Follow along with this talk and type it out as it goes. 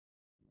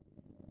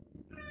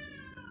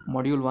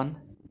Module 1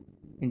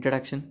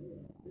 Introduction.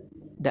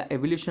 The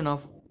evolution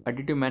of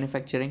additive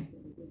manufacturing,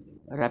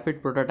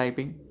 rapid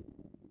prototyping,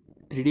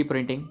 3D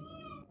printing,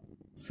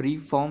 free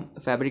form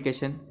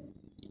fabrication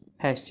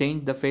has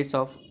changed the face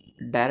of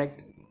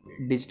direct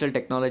digital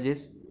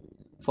technologies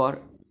for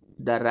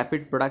the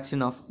rapid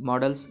production of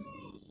models,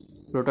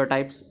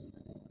 prototypes,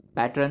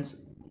 patterns,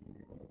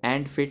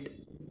 and fit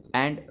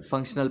and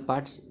functional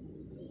parts.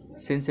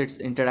 Since its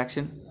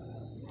introduction,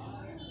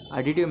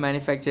 additive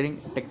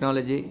manufacturing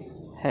technology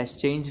has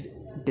changed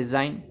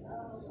design,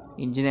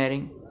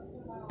 engineering,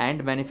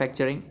 and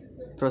manufacturing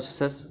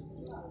processes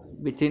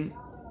within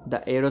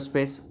the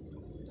aerospace,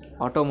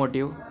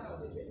 automotive,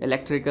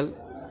 electrical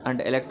and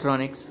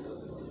electronics,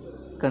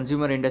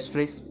 consumer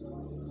industries,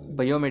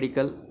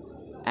 biomedical,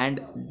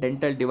 and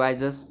dental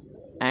devices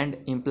and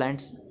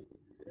implants.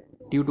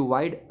 Due to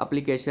wide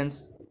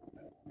applications,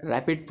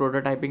 rapid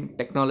prototyping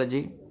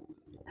technology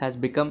has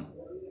become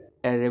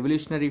a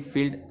revolutionary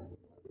field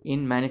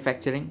in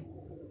manufacturing.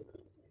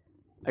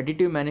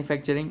 Additive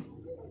manufacturing,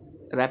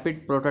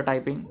 rapid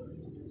prototyping,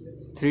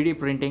 3D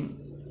printing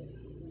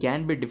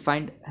can be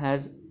defined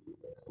as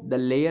the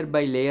layer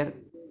by layer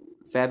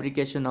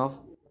fabrication of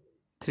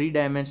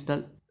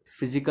three-dimensional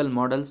physical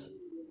models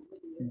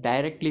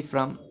directly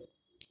from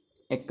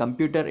a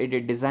computer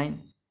aided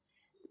design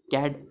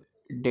CAD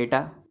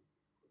data.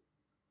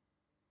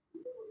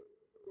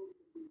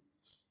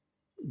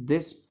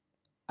 This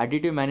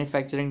additive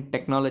manufacturing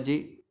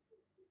technology,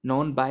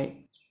 known by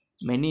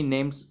many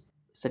names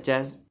such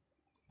as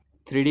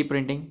 3D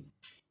printing,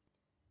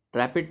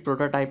 rapid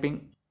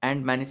prototyping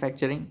and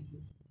manufacturing,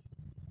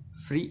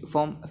 free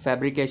form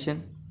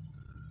fabrication,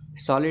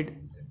 solid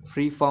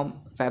free form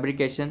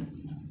fabrication,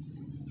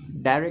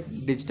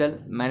 direct digital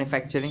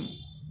manufacturing,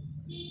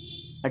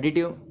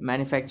 additive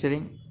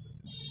manufacturing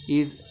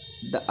is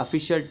the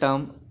official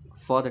term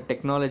for the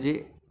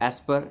technology as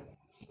per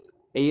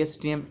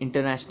ASTM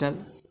International,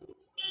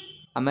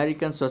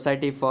 American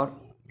Society for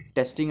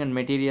Testing and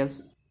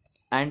Materials,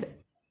 and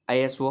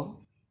ISO.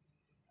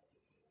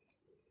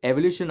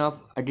 Evolution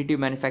of additive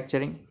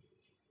manufacturing.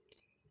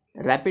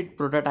 Rapid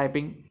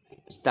prototyping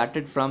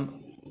started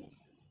from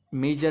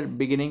major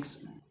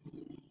beginnings,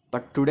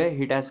 but today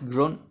it has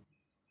grown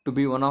to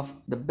be one of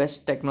the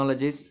best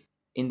technologies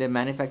in the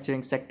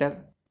manufacturing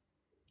sector.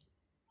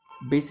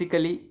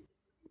 Basically,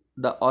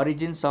 the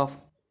origins of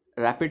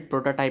rapid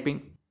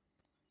prototyping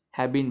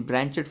have been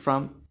branched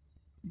from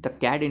the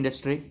CAD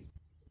industry.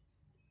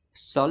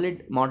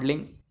 Solid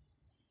modeling,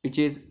 which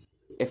is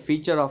a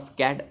feature of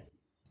CAD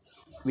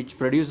which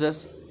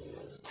produces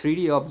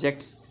 3D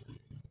objects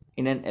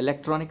in an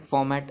electronic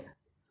format,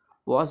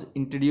 was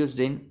introduced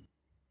in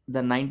the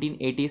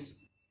 1980s.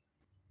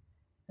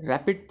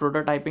 Rapid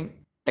prototyping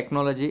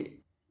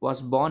technology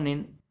was born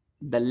in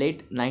the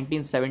late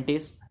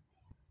 1970s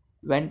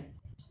when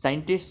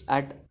scientists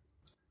at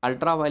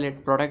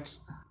Ultraviolet Products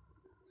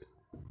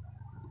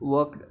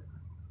worked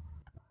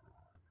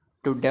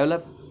to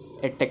develop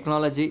a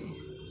technology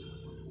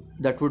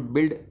that would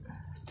build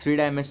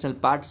three-dimensional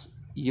parts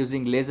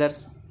using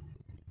lasers.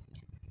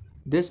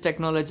 This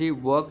technology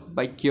worked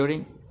by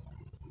curing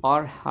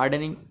or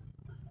hardening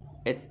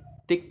a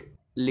thick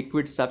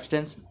liquid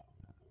substance,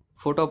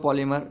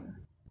 photopolymer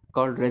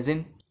called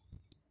resin,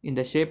 in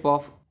the shape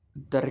of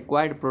the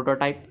required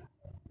prototype.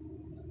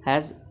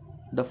 As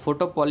the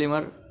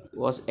photopolymer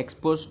was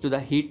exposed to the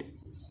heat,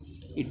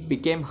 it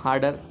became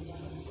harder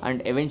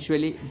and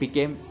eventually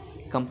became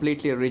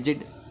completely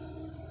rigid.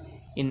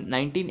 In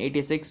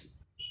 1986,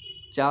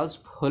 Charles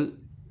Hull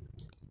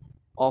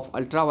of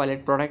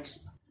Ultraviolet Products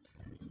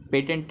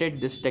patented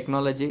this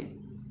technology,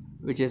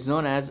 which is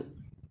known as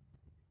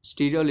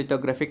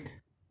stereolithographic.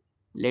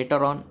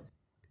 Later on,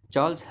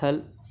 Charles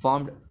Hull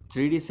formed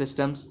 3D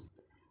Systems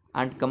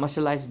and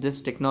commercialized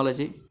this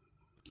technology.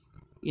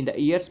 In the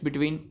years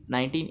between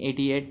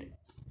 1988,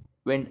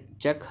 when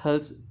Chuck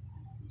Hull's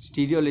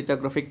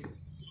stereolithographic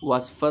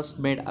was first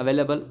made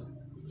available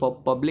for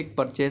public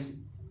purchase,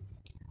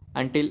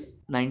 until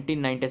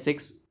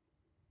 1996,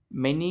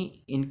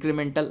 many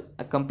incremental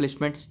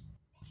accomplishments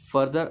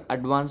further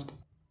advanced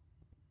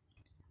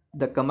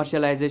the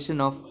commercialization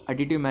of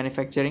additive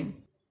manufacturing.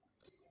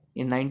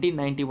 In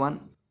 1991,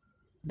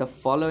 the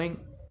following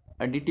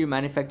additive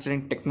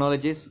manufacturing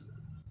technologies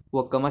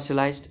were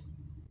commercialized: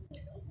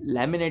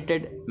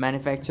 laminated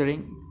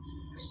manufacturing,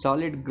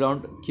 solid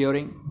ground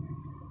curing,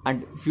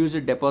 and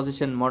fused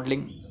deposition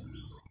modeling.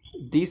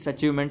 These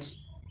achievements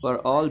were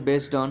all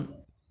based on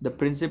the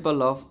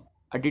principle of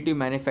additive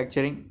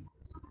manufacturing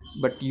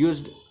but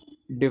used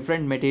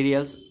different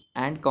materials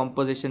and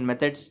composition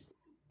methods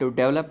to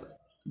develop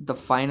the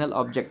final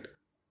object.